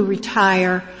people who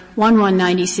retire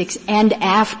 1/1/96 and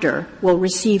after will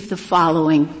receive the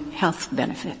following health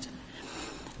benefits.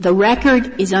 The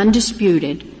record is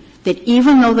undisputed that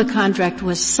even though the contract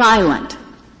was silent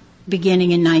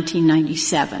beginning in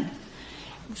 1997,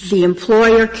 the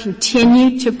employer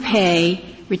continued to pay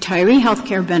retiree health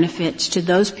care benefits to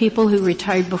those people who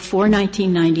retired before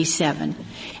 1997.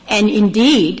 And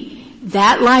indeed,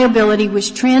 that liability was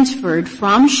transferred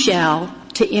from Shell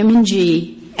to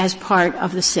M&G as part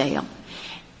of the sale.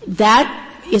 That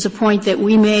is a point that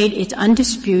we made. It's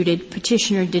undisputed.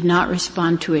 Petitioner did not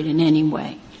respond to it in any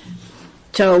way.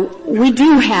 So we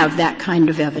do have that kind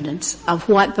of evidence of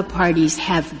what the parties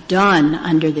have done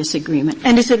under this agreement.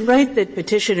 And is it right that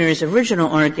petitioner's original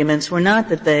arguments were not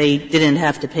that they didn't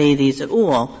have to pay these at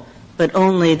all, but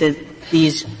only that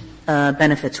these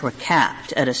benefits were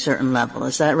capped at a certain level?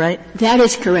 Is that right? That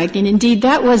is correct. And indeed,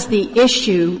 that was the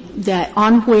issue that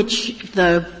on which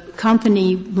the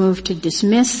company moved to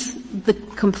dismiss the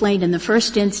complaint in the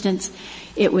first instance.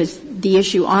 It was the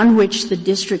issue on which the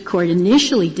district court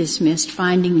initially dismissed,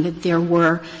 finding that there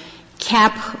were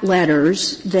cap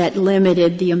letters that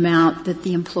limited the amount that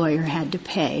the employer had to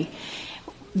pay.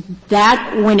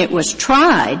 that when it was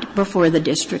tried before the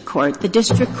district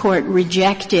court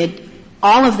rejected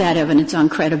all of that evidence on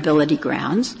credibility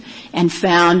grounds and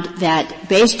found that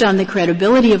based on the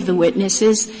credibility of the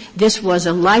witnesses, this was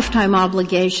a lifetime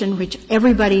obligation which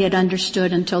everybody had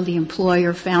understood until the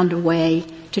employer found a way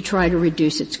to try to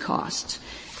reduce its costs.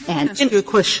 And I'll ask you a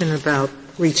question about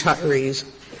retirees.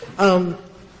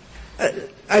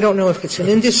 I don't know if it's an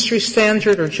industry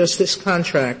standard or just this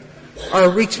contract. Are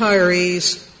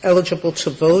retirees eligible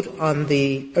to vote on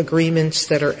the agreements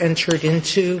that are entered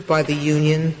into by the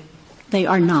union? They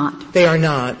are not. They are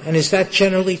not. And is that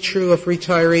generally true of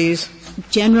retirees?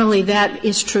 Generally, that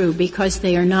is true because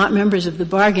they are not members of the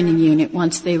bargaining unit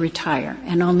once they retire,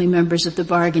 and only members of the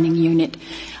bargaining unit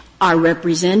are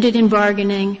represented in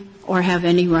bargaining or have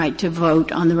any right to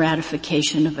vote on the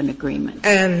ratification of an agreement.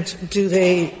 And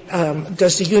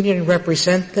does the union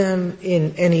represent them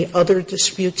in any other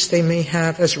disputes they may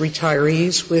have as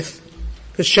retirees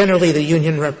because generally the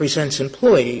union represents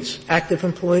employees, active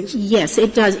employees? Yes,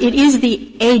 it does. It is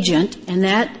the agent, and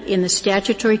that in the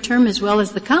statutory term as well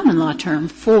as the common law term,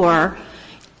 for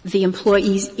the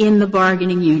employees in the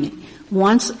bargaining unit.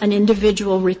 Once an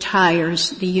individual retires,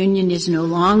 the union is no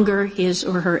longer his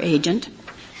or her agent.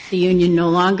 The union no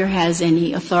longer has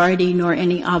any authority nor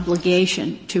any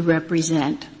obligation to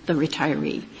represent the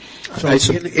retiree.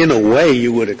 So in a way,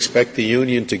 you would expect the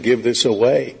union to give this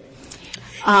away.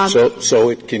 So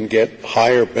it can get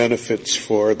higher benefits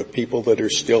for the people that are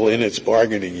still in its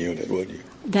bargaining unit, would you?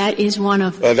 That is one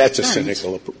of the that's concerns. A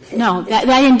cynical approach. No,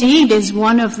 that indeed is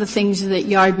one of the things that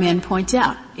Yardman points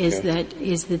out,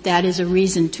 that is a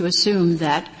reason to assume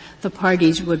that the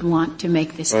parties would want to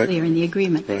make this clear in the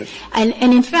agreement. Right. And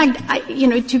in fact,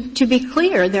 to be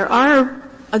clear, there are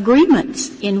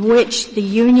agreements in which the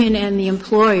union and the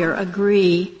employer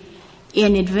agree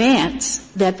in advance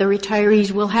that the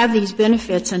retirees will have these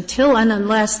benefits until and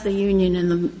unless the union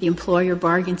and the employer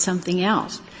bargain something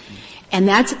else. And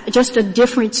that's just a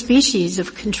different species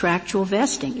of contractual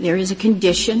vesting. There is a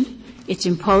condition. It's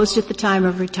imposed at the time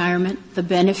of retirement. The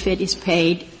benefit is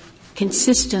paid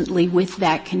consistently with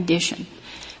that condition.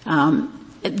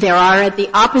 There are at the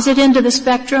opposite end of the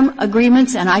spectrum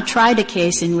agreements, and I tried a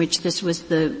case in which this was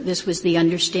the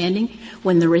understanding.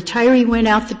 When the retiree went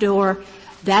out the door,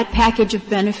 that package of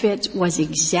benefits was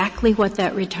exactly what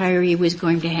that retiree was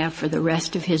going to have for the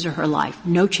rest of his or her life.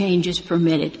 No changes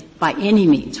permitted by any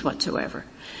means whatsoever.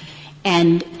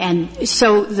 And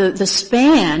so the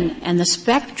span and the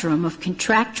spectrum of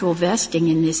contractual vesting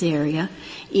in this area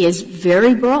is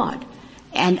very broad.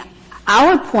 And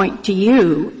our point to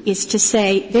you is to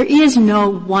say there is no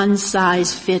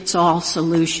one-size-fits-all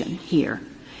solution here.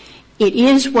 It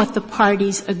is what the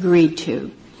parties agreed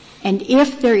to. And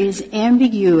if there is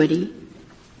ambiguity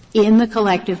in the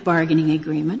collective bargaining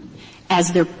agreement,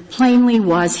 as there plainly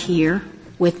was here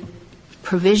with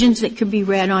provisions that could be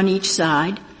read on each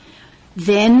side,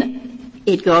 then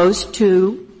it goes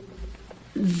to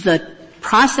the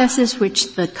processes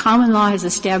which the common law has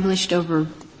established over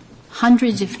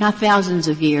hundreds, if not thousands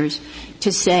of years,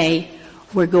 to say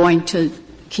we're going to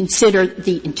consider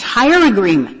the entire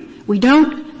agreement. We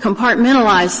don't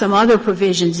compartmentalize some other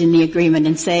provisions in the agreement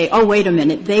and say, oh, wait a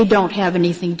minute, they don't have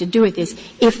anything to do with this.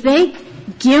 If they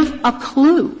give a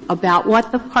clue about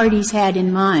what the parties had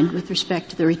in mind with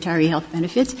respect to the retiree health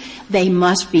benefits, they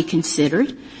must be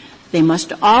considered. They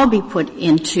must all be put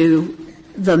into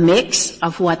the mix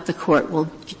of what the court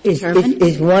will determine.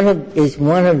 Is one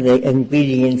of the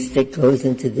ingredients that goes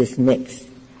into this mix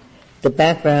the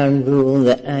background rule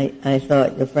that I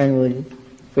thought the friend would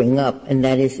bring up, and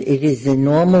that is it is the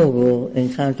normal rule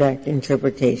in contract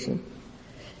interpretation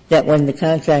that when the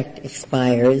contract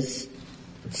expires,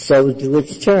 so do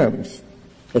its terms.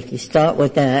 If you start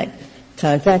with that,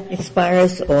 contract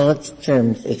expires, all its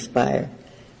terms expire.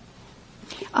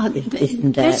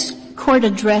 Isn't that? This court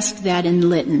addressed that in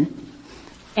Lytton,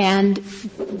 and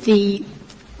the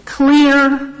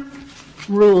clear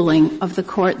ruling of the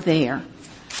court there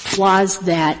was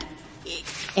that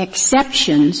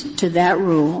exceptions to that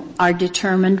rule are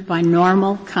determined by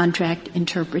normal contract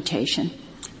interpretation.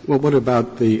 Well, what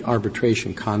about the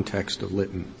arbitration context of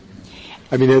Lytton?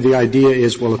 I mean, the idea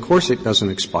is, well, of course it doesn't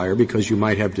expire because you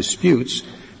might have disputes,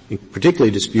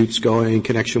 particularly disputes going in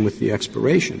connection with the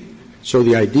expiration. So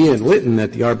the idea in Lytton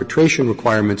that the arbitration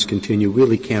requirements continue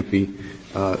really can't be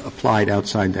applied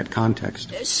outside that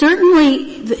context.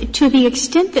 Certainly, to the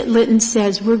extent that Lytton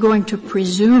says we're going to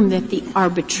presume that the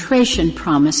arbitration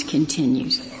promise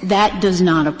continues, that does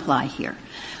not apply here.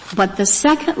 But the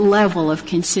second level of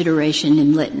consideration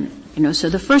in Lytton, so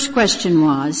the first question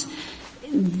was,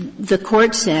 the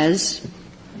court says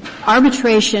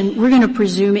arbitration, we're going to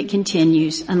presume it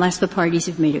continues unless the parties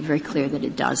have made it very clear that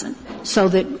it doesn't, so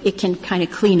that it can kind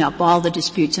of clean up all the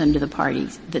disputes under the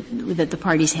parties that the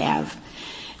parties have.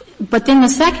 But then the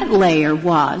second layer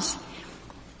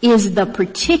is the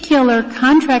particular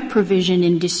contract provision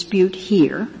in dispute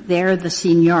here, the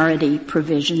seniority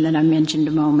provision that I mentioned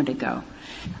a moment ago,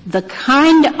 the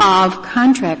kind of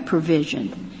contract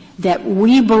provision that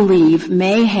we believe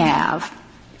may have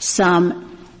some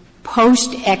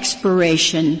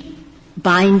post-expiration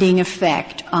binding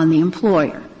effect on the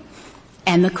employer.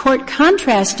 And the court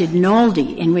contrasted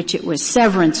Nolde, in which it was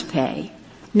severance pay,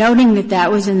 noting that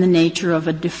that was in the nature of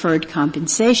a deferred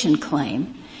compensation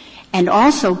claim, and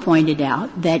also pointed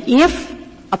out that if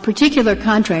a particular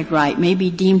contract right may be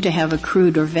deemed to have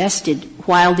accrued or vested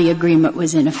while the agreement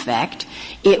was in effect,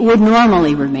 it would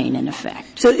normally remain in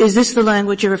effect. So is this the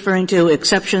language you're referring to?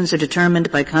 Exceptions are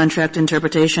determined by contract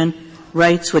interpretation.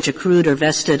 Rights which accrued or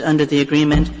vested under the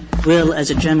agreement will, as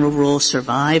a general rule,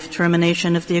 survive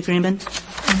termination of the agreement?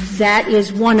 That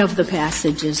is one of the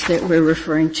passages that we're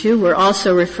referring to. We're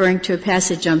also referring to a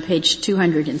passage on page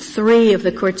 203 of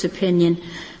the Court's opinion,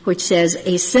 which says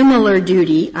a similar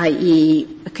duty, i.e.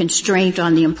 a constraint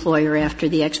on the employer after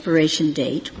the expiration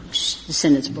date, which is the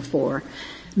sentence before,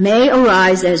 may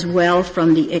arise as well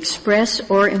from the express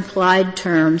or implied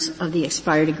terms of the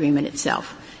expired agreement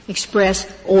itself. Express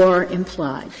or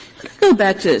implied. Could I go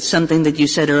back to something that you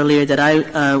said earlier that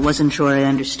I wasn't sure I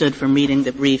understood from reading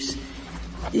the briefs?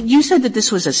 You said that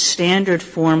this was a standard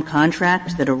form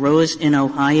contract that arose in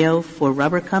Ohio for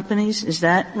rubber companies. Is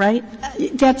that right?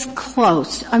 That's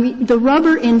close. I mean, the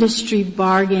rubber industry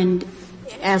bargained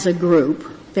as a group.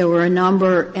 There were a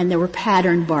number, and there were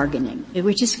pattern bargaining,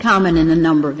 which is common in a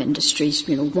number of industries.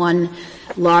 You know, one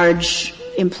large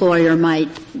employer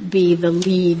might be the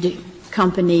lead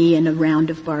company in a round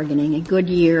of bargaining. And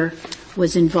Goodyear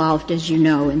was involved, as you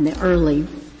know, in the early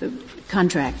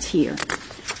contracts here.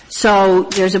 So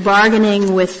there's a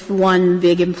bargaining with one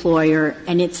big employer,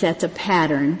 and it sets a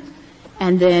pattern,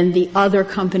 and then the other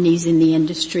companies in the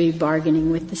industry bargaining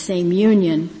with the same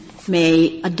union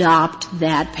may adopt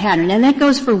that pattern. And that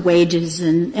goes for wages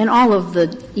and all of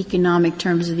the economic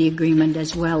terms of the agreement,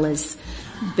 as well as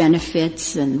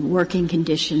benefits and working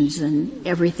conditions and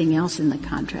everything else in the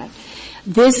contract.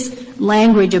 This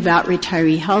language about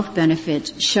retiree health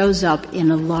benefits shows up in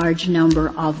a large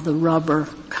number of the rubber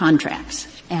contracts.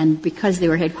 And because they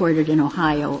were headquartered in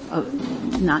Ohio,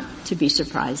 not to be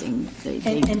surprising.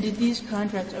 And did these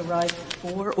contracts arise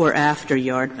before or after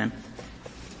Yardman?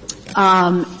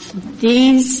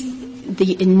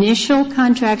 The initial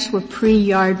contracts were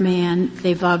pre-Yardman.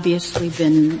 They've obviously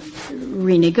been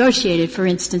renegotiated. For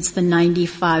instance, the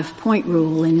 95-point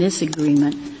rule in this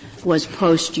agreement was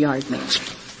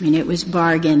post-Yardman. I mean, it was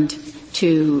bargained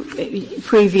to,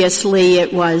 previously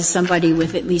it was somebody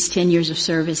with at least 10 years of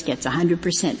service gets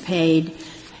 100% paid,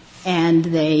 and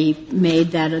they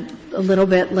made that a little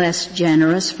bit less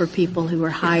generous for people who were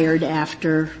hired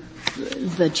after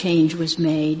the change was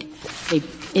made. They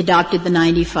adopted the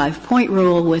 95-point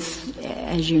rule with,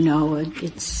 as you know,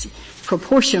 it's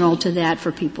proportional to that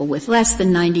for people with less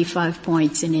than 95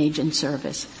 points in age and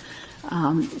service.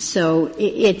 So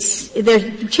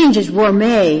changes were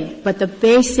made, but the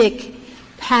basic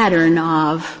pattern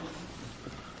of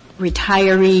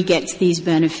retiree gets these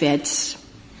benefits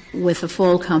with a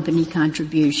full company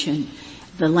contribution,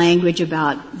 the language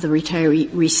about the retiree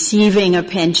receiving a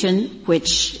pension,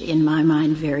 which in my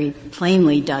mind very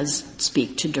plainly does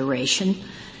speak to duration,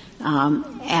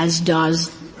 as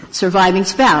does surviving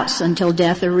spouse until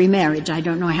death or remarriage. I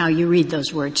don't know how you read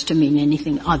those words to mean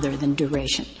anything other than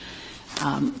duration.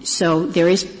 So there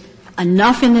is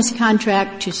enough in this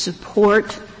contract to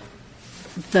support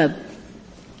the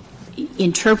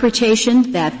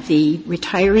interpretation that the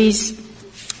retirees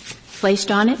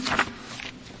placed on it.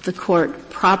 The court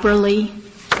properly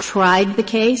tried the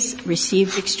case,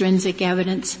 received extrinsic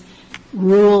evidence,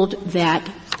 ruled that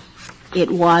it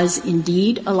was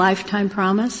indeed a lifetime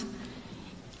promise.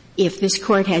 If this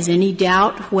court has any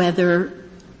doubt whether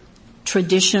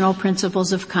traditional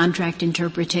principles of contract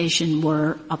interpretation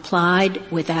were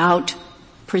applied without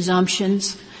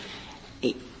presumptions,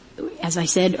 as I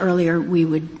said earlier, we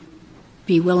would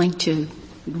be willing to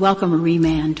welcome a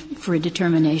remand for a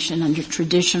determination under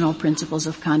traditional principles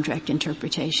of contract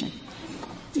interpretation.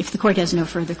 If the Court has no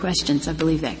further questions, I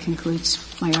believe that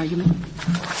concludes my argument.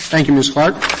 Thank you, Ms.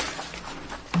 Clark.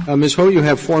 Ms. Ho, you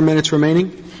have 4 minutes remaining.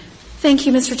 Thank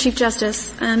you, Mr. Chief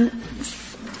Justice.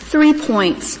 3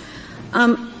 points.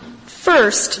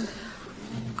 First,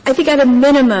 I think at a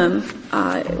minimum,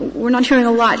 we're not hearing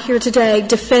a lot here today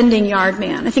defending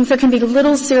Yardman. I think there can be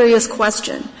little serious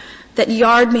question that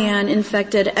Yardman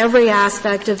infected every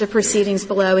aspect of the proceedings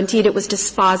below. Indeed, it was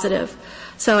dispositive.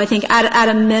 So I think at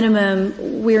a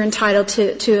minimum, we're entitled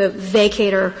to a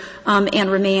vacator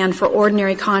and remand for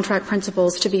ordinary contract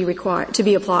principles to be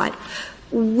applied.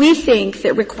 We think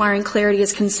that requiring clarity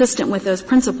is consistent with those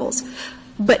principles.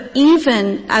 But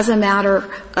even as a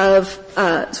matter of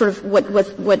sort of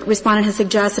what Respondent has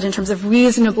suggested in terms of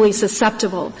reasonably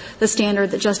susceptible, the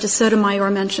standard that Justice Sotomayor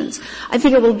mentions, I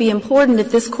think it will be important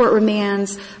if this Court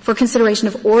remands for consideration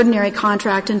of ordinary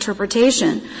contract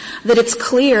interpretation that it's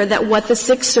clear that what the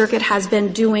Sixth Circuit has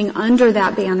been doing under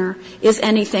that banner is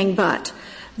anything but.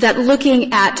 That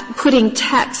looking at putting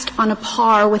text on a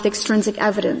par with extrinsic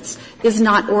evidence is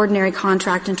not ordinary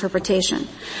contract interpretation.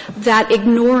 That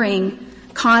ignoring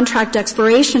contract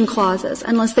expiration clauses,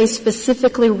 unless they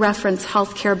specifically reference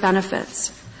health care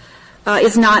benefits,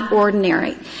 is not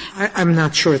ordinary. I'm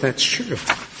not sure that's true.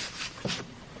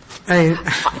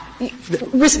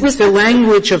 The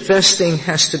language of vesting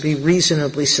has to be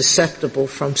reasonably susceptible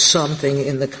from something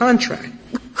in the contract.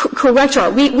 Correct, Your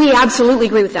Honor. We absolutely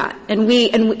agree with that. And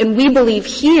we believe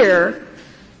here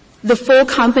the full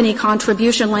company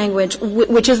contribution language,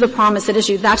 which is the promise at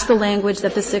issue, that's the language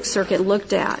that the Sixth Circuit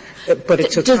looked at. But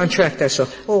it's a contract as a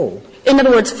whole. In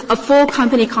other words, a full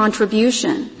company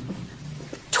contribution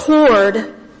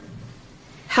toward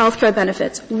health care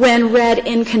benefits when read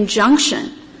in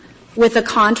conjunction with a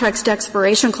contract's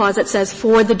expiration clause that says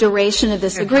for the duration of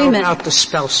this agreement. How about the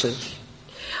spouses?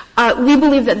 We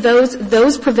believe that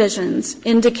those provisions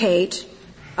indicate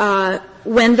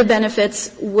when the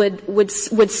benefits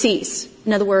would cease.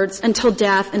 In other words, until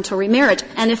death, until remarriage.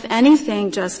 And if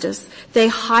anything, Justice, they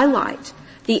highlight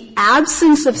the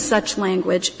absence of such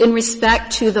language in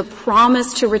respect to the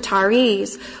promise to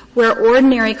retirees, where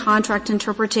ordinary contract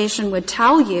interpretation would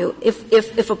tell you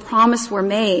if a promise were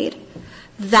made,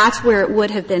 that's where it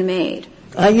would have been made.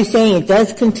 Are you saying it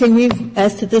does continue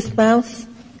as to the spouse?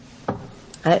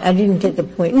 I didn't get the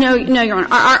point. No, Your Honor.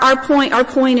 Our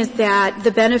point is that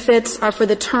the benefits are for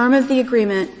the term of the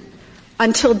agreement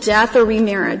until death or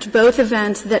remarriage, both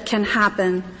events that can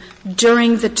happen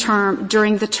during the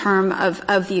term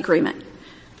of the agreement.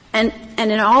 And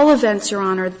in all events, Your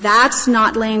Honor, that's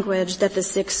not language that the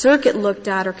Sixth Circuit looked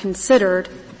at or considered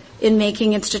in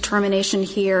making its determination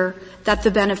here that the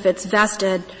benefits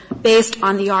vested based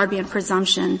on the Yardman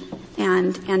presumption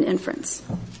and inference.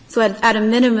 So at a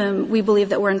minimum, we believe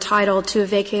that we're entitled to a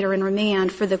vacator and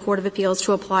remand for the Court of Appeals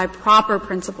to apply proper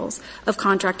principles of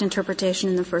contract interpretation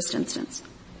in the first instance.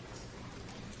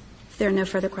 If there are no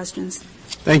further questions.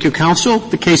 Thank you, counsel.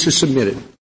 The case is submitted.